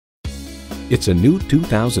It's a new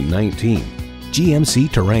 2019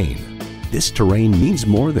 GMC Terrain. This Terrain means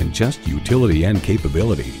more than just utility and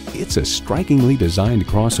capability. It's a strikingly designed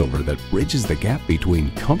crossover that bridges the gap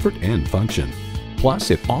between comfort and function.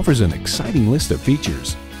 Plus, it offers an exciting list of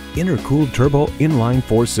features: intercooled turbo inline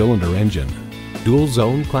 4-cylinder engine, dual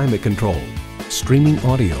zone climate control, streaming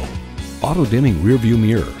audio, auto dimming rear view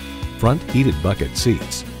mirror, front heated bucket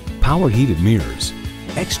seats, power heated mirrors,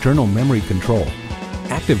 external memory control,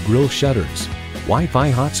 active grille shutters,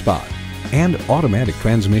 Wi-Fi hotspot, and automatic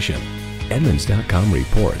transmission. Edmunds.com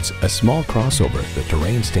reports a small crossover, the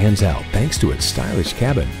Terrain stands out thanks to its stylish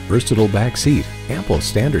cabin, versatile back seat, ample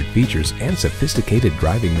standard features, and sophisticated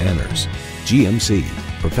driving manners. GMC,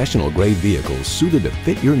 professional-grade vehicles suited to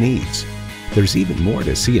fit your needs. There's even more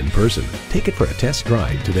to see in person. Take it for a test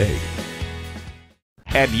drive today.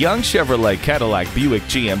 At Young Chevrolet Cadillac Buick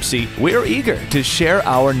GMC, we're eager to share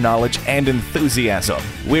our knowledge and enthusiasm.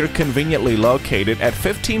 We're conveniently located at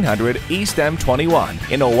 1500 East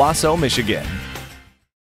M21 in Owosso, Michigan.